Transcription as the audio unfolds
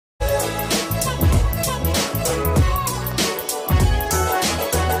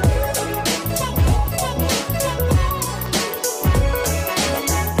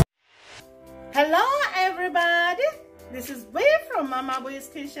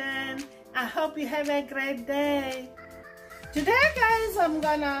Mommy's Kitchen. I hope you have a great day. Today guys, I'm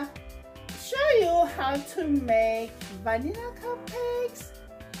gonna show you how to make vanilla cupcakes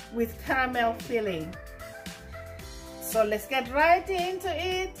with caramel filling. So let's get right into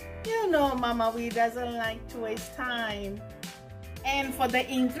it. You know Mama We doesn't like to waste time. And for the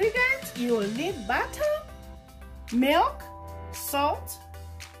ingredients, you will need butter, milk, salt,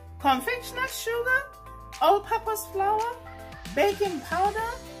 confectioners sugar, all-purpose flour, baking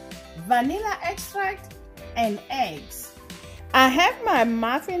powder, vanilla extract, and eggs. I have my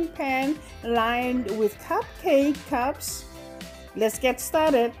muffin pan lined with cupcake cups. Let's get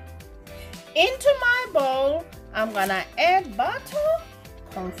started. Into my bowl, I'm gonna add butter,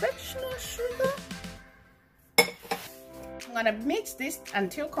 confectioners sugar. I'm gonna mix this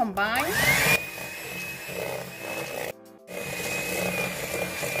until combined.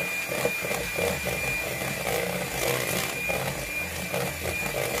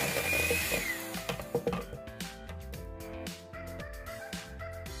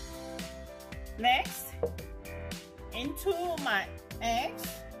 Next, into my eggs,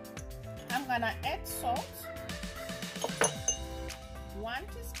 I'm gonna add salt, 1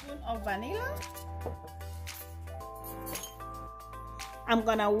 teaspoon of vanilla. I'm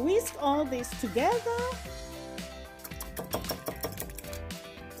gonna whisk all this together.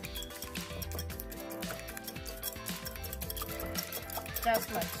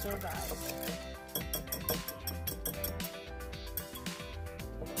 Just like so, guys.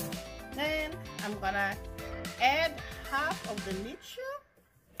 Then I'm gonna add half of the mixture.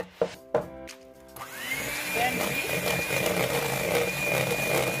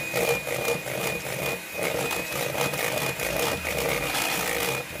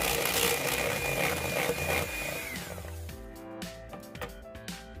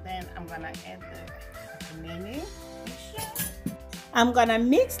 Then I'm gonna add the remaining mixture. I'm gonna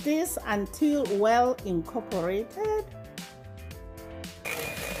mix this until well incorporated.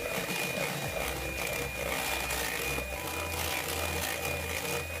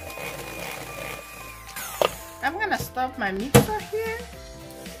 I'm gonna stop my mixer here.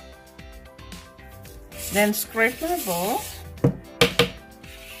 Then scrape my bowl.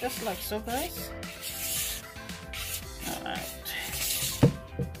 Just like so, guys. Alright.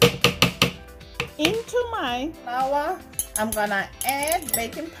 Into my flour, I'm gonna add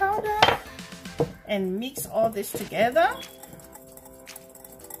baking powder and mix all this together.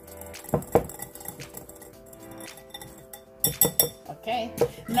 Okay,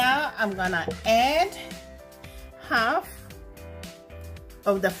 now I'm gonna add half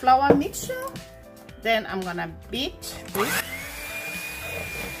of the flour mixture. Then I'm gonna beat this.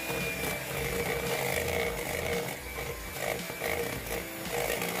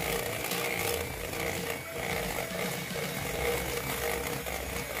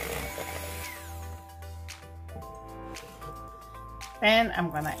 Then I'm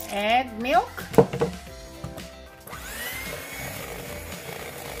gonna add milk.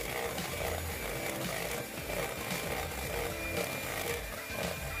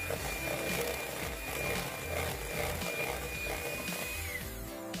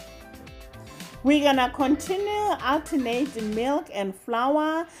 We're gonna continue alternate the milk and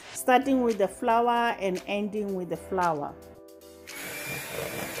flour, starting with the flour and ending with the flour.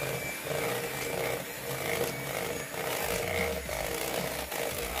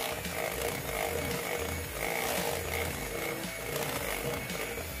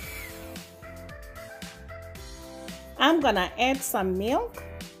 I'm gonna add some milk.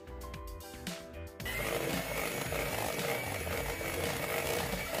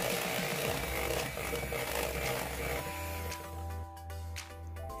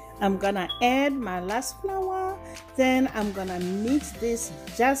 I'm gonna add my last flour. Then I'm gonna mix this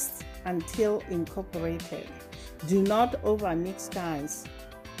just until incorporated. Do not over mix, guys.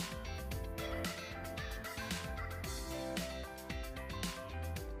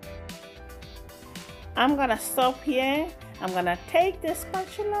 I'm gonna stop here. I'm gonna take the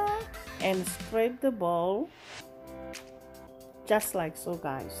spatula and scrape the bowl just like so,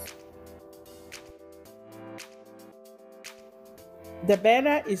 guys. The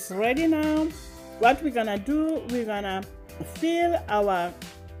batter is ready now. What we're gonna do, we're gonna fill our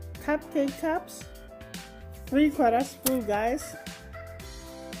cupcake cups 3/4 full, guys.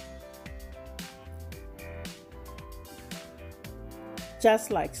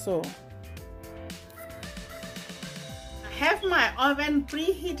 Just like so. I have my oven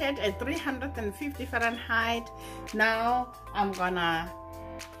preheated at 350 Fahrenheit. Now I'm gonna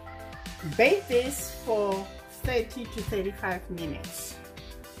bake this for 30 to 35 minutes.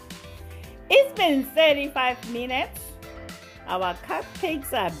 It's been 35 minutes. our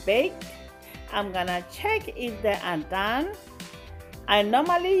cupcakes are baked. I'm gonna check if they are done. I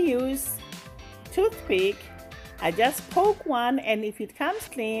normally use toothpick. I just poke one, and if it comes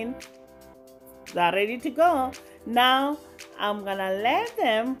clean, they're ready to go. Now I'm gonna let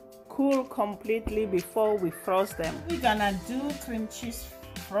them cool completely before we frost them. We're gonna do cream cheese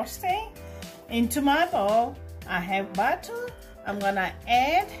frosting. Into my bowl I have butter. I'm gonna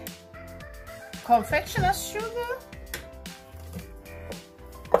add confectioners sugar,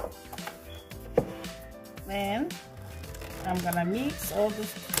 then I'm gonna mix all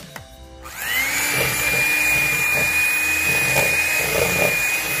this.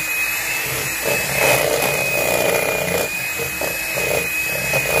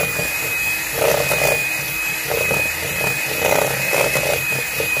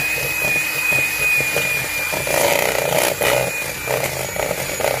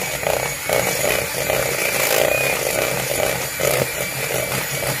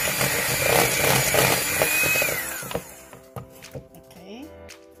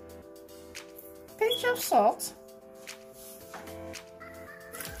 Pinch of salt.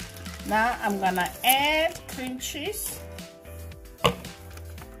 Now I'm gonna add cream cheese.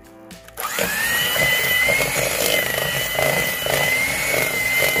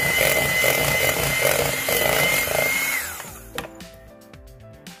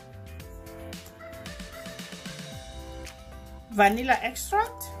 Vanilla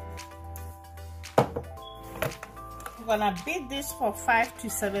extract. I'm gonna beat this for 5 to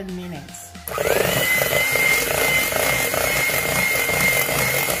 7 minutes.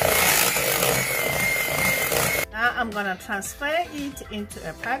 Now I'm gonna transfer it into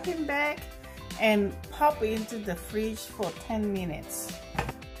a piping bag and pop it into the fridge for 10 minutes.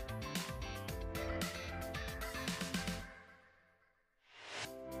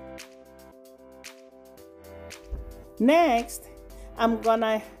 Next, I'm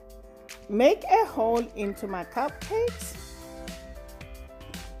gonna make a hole into my cupcakes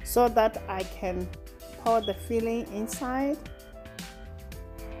so that I can pour the filling inside,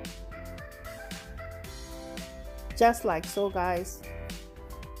 just like so, guys.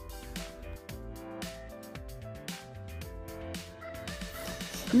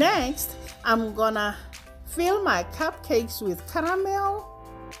 Next, I'm gonna fill my cupcakes with caramel.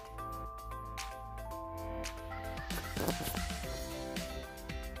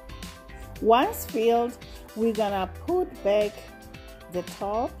 Once filled, we're gonna put back the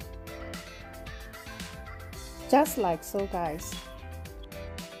top, just like so, guys.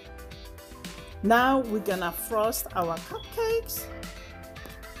 Now we're gonna frost our cupcakes.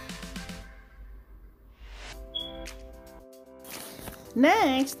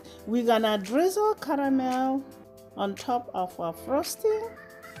 Next, we're gonna drizzle caramel on top of our frosting.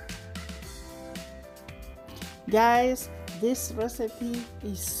 Guys, this recipe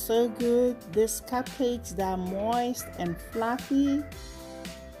is so good. These cupcakes, they're moist and fluffy.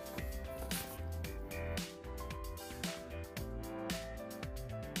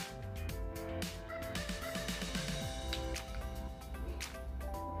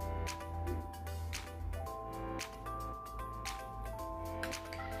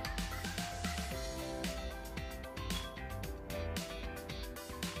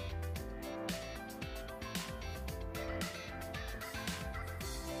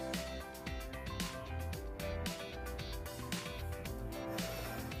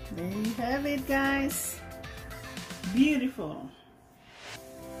 There you have it, guys. Beautiful.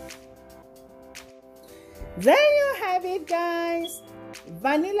 There you have it, guys.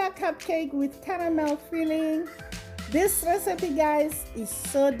 Vanilla cupcake with caramel filling. This recipe, guys, is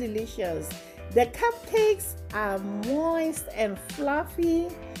so delicious. The cupcakes are moist and fluffy.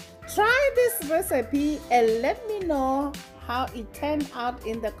 Try this recipe and let me know how it turned out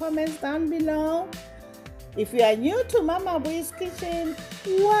in the comments down below. If you are new to Mama Boy's Kitchen,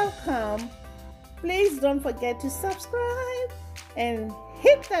 welcome. Please don't forget to subscribe and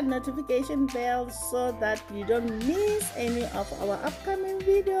hit that notification bell so that you don't miss any of our upcoming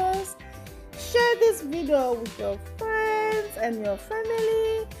videos. Share this video with your friends and your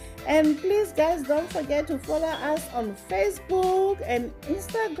family. And please, guys, don't forget to follow us on Facebook and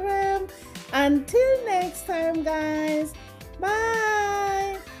Instagram. Until next time, guys.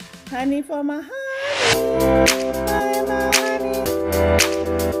 Bye. Honey for my honey. Bye, my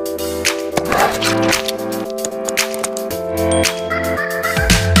honey.